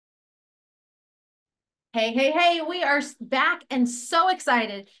Hey, hey, hey, we are back and so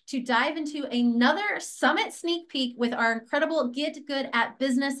excited to dive into another summit sneak peek with our incredible Get Good at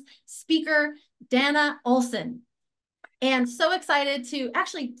Business speaker, Dana Olson. And so excited to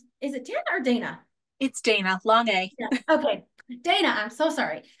actually, is it Dana or Dana? It's Dana, long A. Yeah. Okay. Dana, I'm so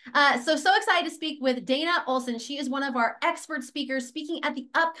sorry. So excited to speak with Dana Olson. She is one of our expert speakers speaking at the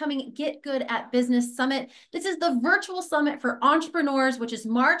upcoming Get Good at Business Summit. This is the virtual summit for entrepreneurs, which is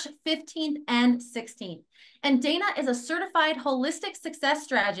March 15th and 16th. And Dana is a certified holistic success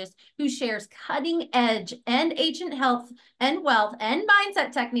strategist who shares cutting edge and ancient health and wealth and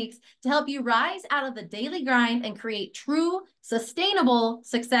mindset techniques to help you rise out of the daily grind and create true, sustainable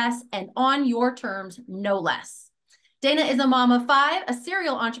success and on your terms, no less. Dana is a mom of five, a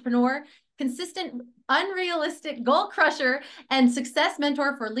serial entrepreneur, consistent, unrealistic goal crusher, and success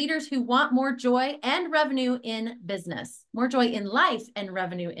mentor for leaders who want more joy and revenue in business, more joy in life and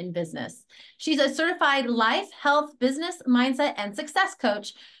revenue in business. She's a certified life, health, business, mindset, and success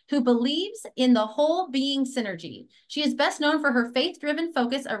coach who believes in the whole being synergy. She is best known for her faith-driven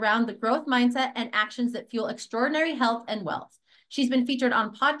focus around the growth mindset and actions that fuel extraordinary health and wealth. She's been featured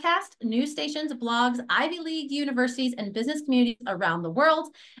on podcasts, news stations, blogs, Ivy League universities, and business communities around the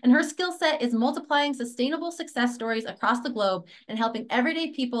world. And her skill set is multiplying sustainable success stories across the globe and helping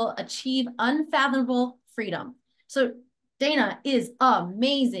everyday people achieve unfathomable freedom. So Dana is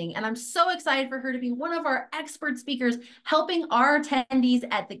amazing. And I'm so excited for her to be one of our expert speakers, helping our attendees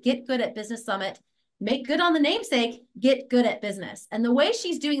at the Get Good at Business Summit make good on the namesake, get good at business. And the way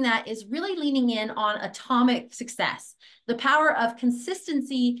she's doing that is really leaning in on atomic success, the power of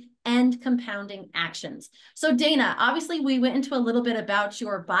consistency and compounding actions. So Dana, obviously we went into a little bit about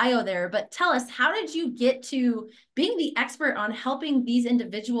your bio there, but tell us, how did you get to being the expert on helping these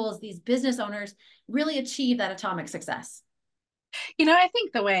individuals, these business owners, really achieve that atomic success? I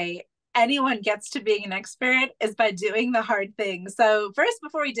think the way anyone gets to being an expert is by doing the hard things. So, first,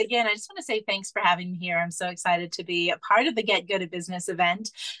 before we dig in, I just want to say thanks for having me here. I'm so excited to be a part of the Get Good at Business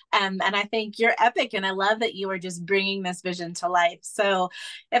event. And I think you're epic, and I love that you are just bringing this vision to life. So,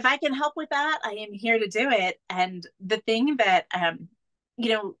 if I can help with that, I am here to do it. And the thing that,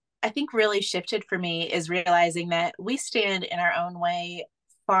 I think really shifted for me is realizing that we stand in our own way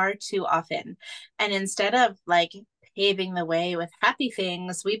far too often. And instead of paving the way with happy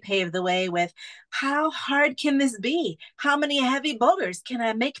things, we pave the way with how hard can this be? How many heavy boulders can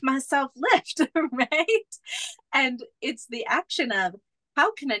I make myself lift? Right? And it's the action of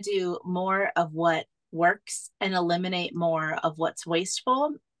how can I do more of what works and eliminate more of what's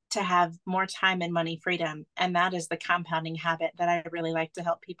wasteful to have more time and money freedom. And that is the compounding habit that I really like to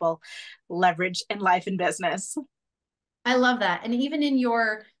help people leverage in life and business. I love that. And even in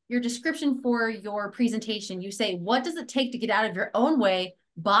your description for your presentation, you say, what does it take to get out of your own way,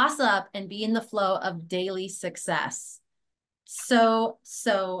 boss up, and be in the flow of daily success? So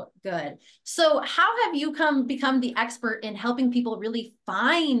good. So how have you become the expert in helping people really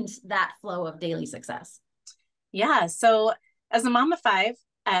find that flow of daily success? Yeah. So as a mom of five,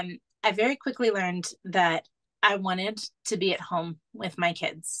 I very quickly learned that I wanted to be at home with my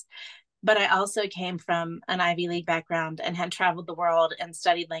kids. But I also came from an Ivy League background and had traveled the world and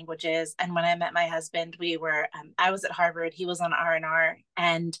studied languages. And when I met my husband, I was at Harvard, he was on R&R,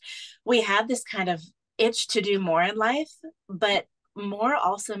 and we had this kind of itch to do more in life, but more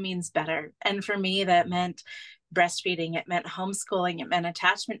also means better. And for me, that meant breastfeeding, it meant homeschooling, it meant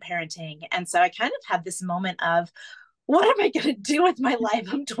attachment parenting. And so I kind of had this moment of, what am I going to do with my life?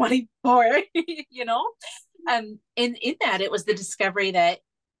 I'm 24, you know? In that, it was the discovery that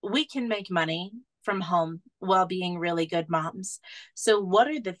we can make money from home while being really good moms. So, what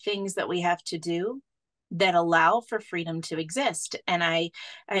are the things that we have to do that allow for freedom to exist? And I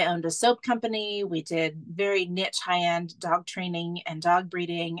owned a soap company. We did very niche, high end dog training and dog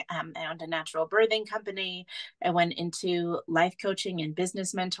breeding. I owned a natural birthing company. I went into life coaching and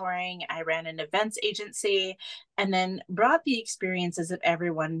business mentoring. I ran an events agency, and then brought the experiences of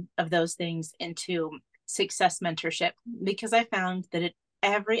every one of those things into success mentorship, because I found that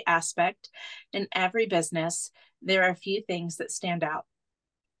every aspect in every business, there are a few things that stand out.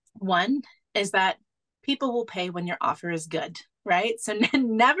 One is that people will pay when your offer is good, right? So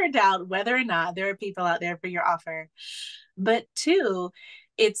never doubt whether or not there are people out there for your offer. But two,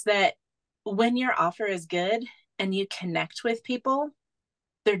 it's that when your offer is good and you connect with people,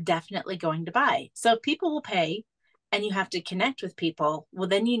 they're definitely going to buy. So if people will pay and you have to connect with people, well,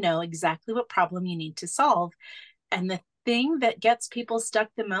 then you know exactly what problem you need to solve. And the thing that gets people stuck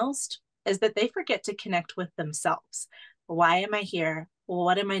the most is that they forget to connect with themselves. Why am I here?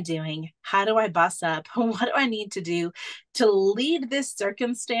 what am I doing? How do I boss up? What do I need to do to lead this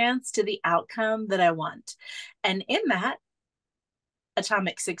circumstance to the outcome that I want? And in that,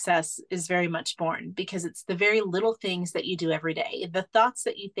 atomic success is very much born, because it's the very little things that you do every day, the thoughts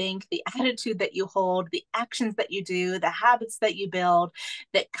that you think, the attitude that you hold, the actions that you do, the habits that you build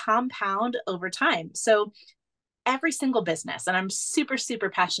that compound over time. So every single business, and I'm super, super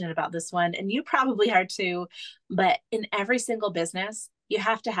passionate about this one, and you probably are too, but in every single business, you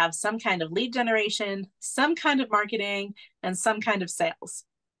have to have some kind of lead generation, some kind of marketing, and some kind of sales.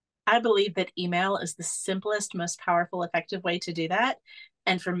 I believe that email is the simplest, most powerful, effective way to do that.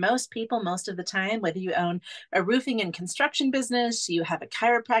 And for most people, most of the time, whether you own a roofing and construction business, you have a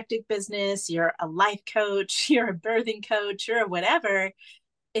chiropractic business, you're a life coach, you're a birthing coach, you're a whatever,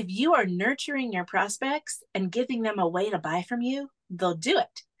 if you are nurturing your prospects and giving them a way to buy from you, they'll do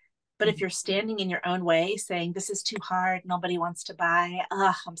it. But if you're standing in your own way saying, this is too hard, nobody wants to buy,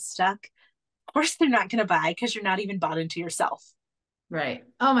 ugh, I'm stuck, of course they're not going to buy, because you're not even bought into yourself. Right.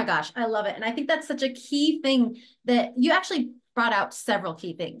 Oh my gosh, I love it. And I think that's such a key thing that you actually brought out several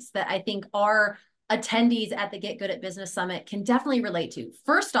key things that I think our attendees at the Get Good at Business Summit can definitely relate to.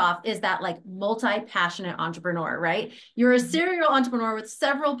 First off is that like multi-passionate entrepreneur, right? You're a serial entrepreneur with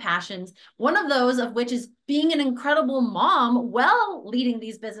several passions. One of those of which is being an incredible mom while leading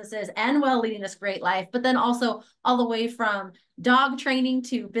these businesses and while leading this great life, but then also all the way from dog training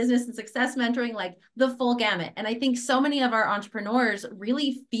to business and success mentoring, like the full gamut. And I think so many of our entrepreneurs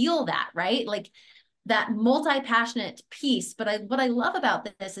really feel that, right? Like that multi-passionate piece. But what I love about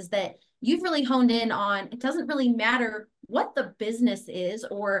this is that you've really honed in on, it doesn't really matter what the business is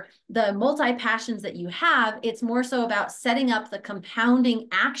or the multi-passions that you have. It's more so about setting up the compounding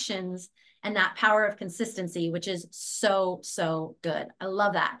actions and that power of consistency, which is so, so good. I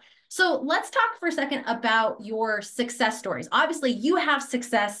love that. So let's talk for a second about your success stories. Obviously, you have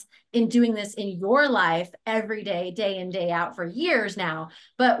success in doing this in your life every day in, day out for years now.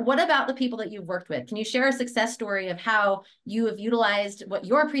 But what about the people that you've worked with? Can you share a success story of how you have utilized what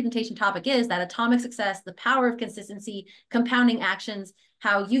your presentation topic is, that atomic success, the power of consistency, compounding actions,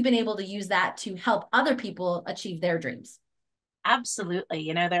 how you've been able to use that to help other people achieve their dreams? Absolutely.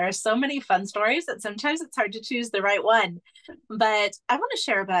 You know, there are so many fun stories that sometimes it's hard to choose the right one. But I want to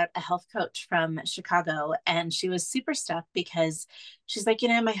share about a health coach from Chicago. And she was super stuck because she's like, you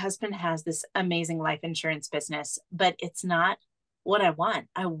know, my husband has this amazing life insurance business, but it's not what I want.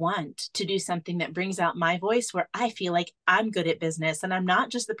 I want to do something that brings out my voice where I feel like I'm good at business. And I'm not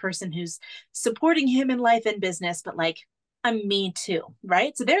just the person who's supporting him in life and business, but like, I'm me too,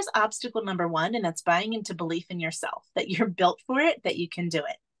 right? So there's obstacle number one, and that's buying into belief in yourself that you're built for it, that you can do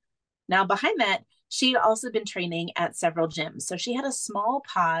it. Now, behind that, she'd also been training at several gyms. So she had a small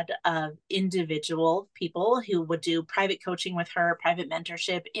pod of individual people who would do private coaching with her, private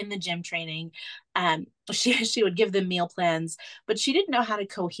mentorship in the gym training. She would give them meal plans, but she didn't know how to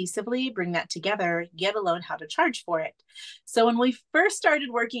cohesively bring that together, yet alone how to charge for it. So when we first started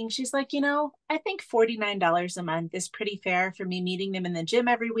working, she's like, you know, I think $49 a month is pretty fair for me meeting them in the gym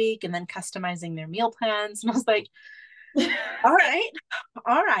every week and then customizing their meal plans. And I was like, all right,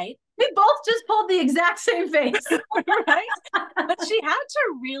 all right. We both just pulled the exact same face. Right? But she had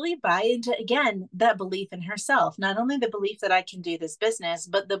to really buy into, again, that belief in herself. Not only the belief that I can do this business,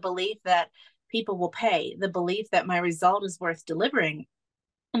 but the belief that people will pay, the belief that my result is worth delivering.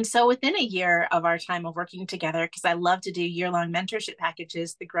 And so within a year of our time of working together, because I love to do year-long mentorship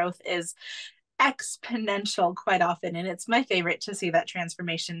packages, the growth is exponential quite often. And it's my favorite to see that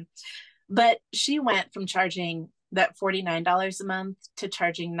transformation. But she went from charging that $49 a month to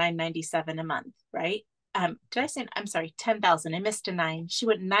charging $997 a month, right? Did I say, I'm sorry, 10,000. I missed a nine. She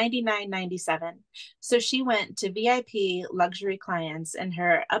went 99.97. So she went to VIP luxury clients in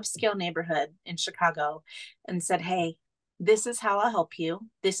her upscale neighborhood in Chicago and said, hey, this is how I'll help you.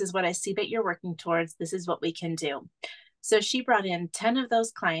 This is what I see that you're working towards. This is what we can do. So she brought in 10 of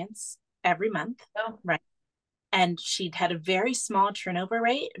those clients every month, right? And she'd had a very small turnover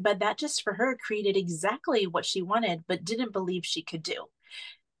rate, but that just for her created exactly what she wanted, but didn't believe she could do.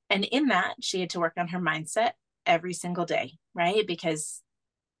 And in that, she had to work on her mindset every single day, right? Because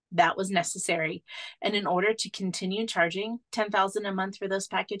that was necessary. And in order to continue charging 10,000 a month for those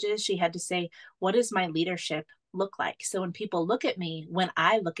packages, she had to say, what is my leadership look like? So when people look at me, when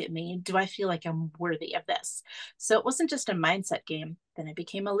I look at me, do I feel like I'm worthy of this? So it wasn't just a mindset game, then it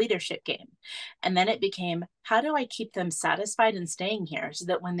became a leadership game. And then it became, how do I keep them satisfied and staying here so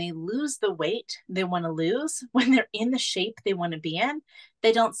that when they lose the weight they want to lose, when they're in the shape they want to be in,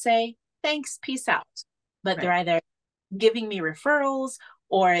 they don't say, thanks, peace out. But they're either giving me referrals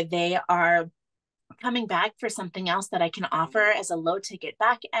or they are coming back for something else that I can offer as a low ticket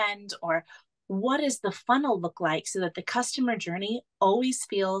back end? Or what does the funnel look like so that the customer journey always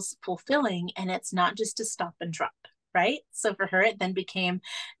feels fulfilling and it's not just a stop and drop, right? So for her, it then became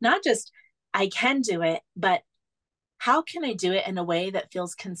not just I can do it, but how can I do it in a way that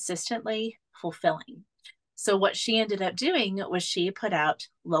feels consistently fulfilling? So what she ended up doing was she put out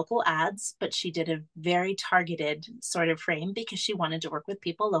local ads, but she did a very targeted sort of frame because she wanted to work with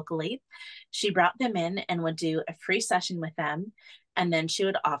people locally. She brought them in and would do a free session with them. And then she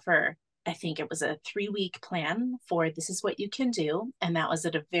would offer, I think it was a 3-week plan for this is what you can do. And that was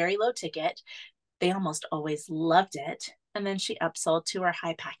at a very low ticket. They almost always loved it. And then she upsold to her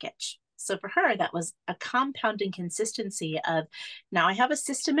high package. So for her, that was a compounding consistency of now I have a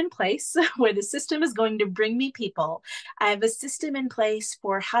system in place where the system is going to bring me people. I have a system in place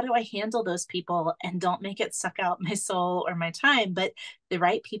for how do I handle those people and don't make it suck out my soul or my time, but the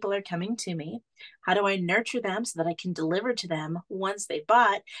right people are coming to me. How do I nurture them so that I can deliver to them once they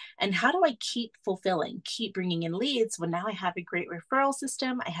bought? And how do I keep fulfilling, keep bringing in leads when now I have a great referral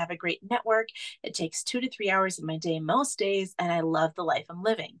system? I have a great network. It takes 2 to 3 hours of my day most days, and I love the life I'm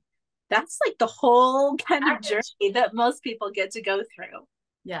living. That's like the whole kind of journey that most people get to go through.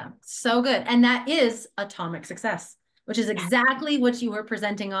 Yeah, so good. And that is atomic success, which is exactly what you were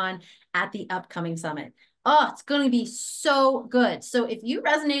presenting on at the upcoming summit. Oh, it's going to be so good. So if you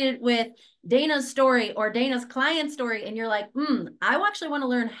resonated with Dana's story or Dana's client story, and you're like, I actually want to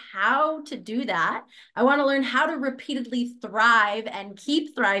learn how to do that. I want to learn how to repeatedly thrive and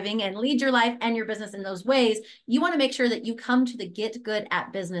keep thriving and lead your life and your business in those ways. You want to make sure that you come to the Get Good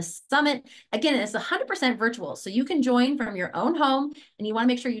at Business Summit. Again, it's 100% virtual. So you can join from your own home, and you want to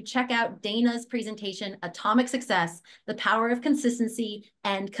make sure you check out Dana's presentation, Atomic Success, the Power of Consistency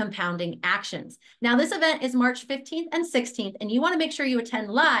and Compounding Actions. Now, this event is March 15th and 16th, and you want to make sure you attend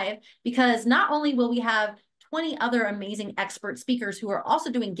live because not only will we have 20 other amazing expert speakers who are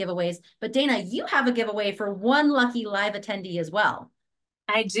also doing giveaways, but Dana, you have a giveaway for one lucky live attendee as well.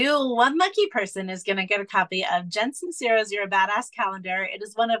 I do. One lucky person is going to get a copy of Jensen's 00 Badass Calendar. It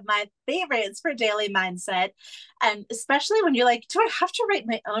is one of my favorites for daily mindset. And especially when you're like, do I have to write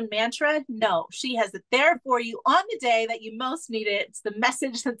my own mantra? No, she has it there for you on the day that you most need it. It's the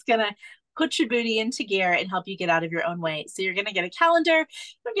message that's going to put your booty into gear and help you get out of your own way. So you're going to get a calendar,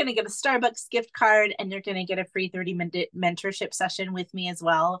 you're going to get a Starbucks gift card, and you're going to get a free 30-minute mentorship session with me as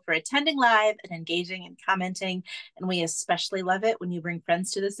well for attending live and engaging and commenting. And we especially love it when you bring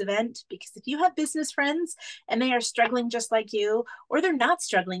friends to this event, because if you have business friends and they are struggling just like you, or they're not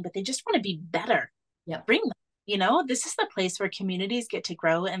struggling, but they just want to be better, bring them. You know, this is the place where communities get to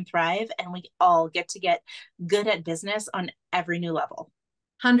grow and thrive, and we all get to get good at business on every new level.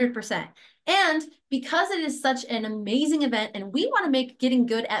 100%. And because it is such an amazing event and we want to make getting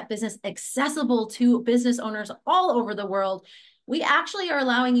good at business accessible to business owners all over the world, we actually are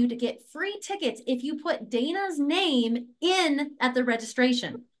allowing you to get free tickets if you put Dana's name in at the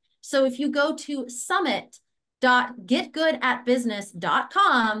registration. So if you go to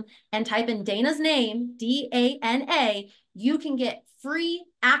summit.getgoodatbusiness.com and type in Dana's name, Dana, you can get free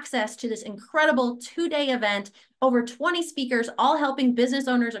access to this incredible 2-day event. Over 20 speakers, all helping business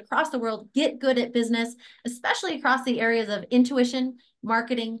owners across the world get good at business, especially across the areas of intuition,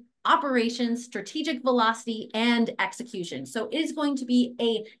 marketing, operations, strategic velocity, and execution. So it is going to be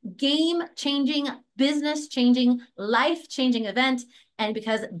a game-changing, business-changing, life-changing event. And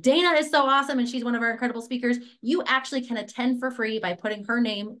because Dana is so awesome and she's one of our incredible speakers, you actually can attend for free by putting her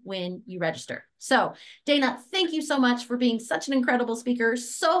name when you register. So Dana, thank you so much for being such an incredible speaker.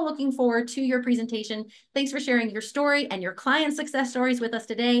 So looking forward to your presentation. Thanks for sharing your story and your client success stories with us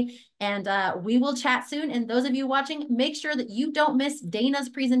today. And we will chat soon. And those of you watching, make sure that you don't miss Dana's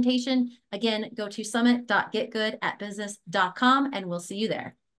presentation. Again, go to summit.getgoodatbusiness.com and we'll see you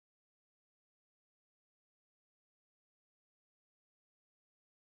there.